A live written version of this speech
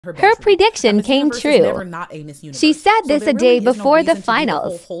her Her bedroom. prediction Miss came Universe is true. never not a Miss Universe. She said So this there a day really is no before the reason to do the whole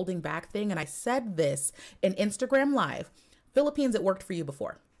finals. holding back thing. And I said this in Instagram Live. Philippines, it worked for you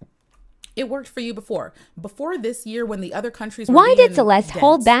before. It worked for you before. Before this year, when the other countries were Why being did Celeste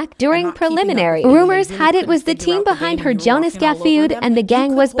hold dense back and during not keeping up with preliminary? you, and they Rumors really had it couldn't was the figure team out the behind game her and you were Jonas walking all got over food them, and the you gang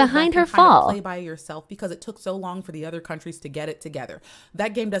could was hold back behind her and kind of fall. play by yourself because it took so long for the other countries to get it together.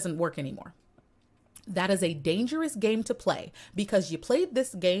 That game doesn't work anymore. That is a dangerous game to play because you played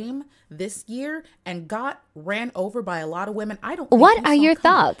this game this year and got ran over by a lot of women. I don't think What you are saw your coming.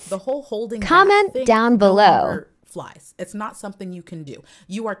 thoughts? The whole holding Comment back thing down no below. longer flies. It's not something you can do.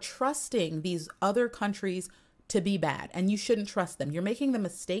 You are trusting these other countries to be bad, and you shouldn't trust them. You're making the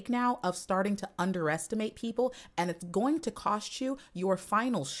mistake now of starting to underestimate people, and it's going to cost you your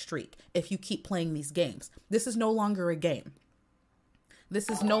final streak if you keep playing these games. This is no longer a game. This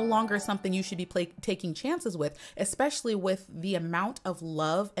is no longer something you should be taking chances with, especially with the amount of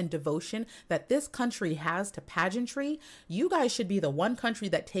love and devotion that this country has to pageantry. You guys should be the one country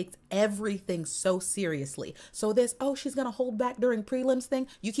that takes everything so seriously. So this, oh, she's going to hold back during prelims thing.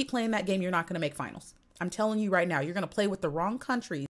 You keep playing that game, you're not going to make finals. I'm telling you right now, you're going to play with the wrong countries.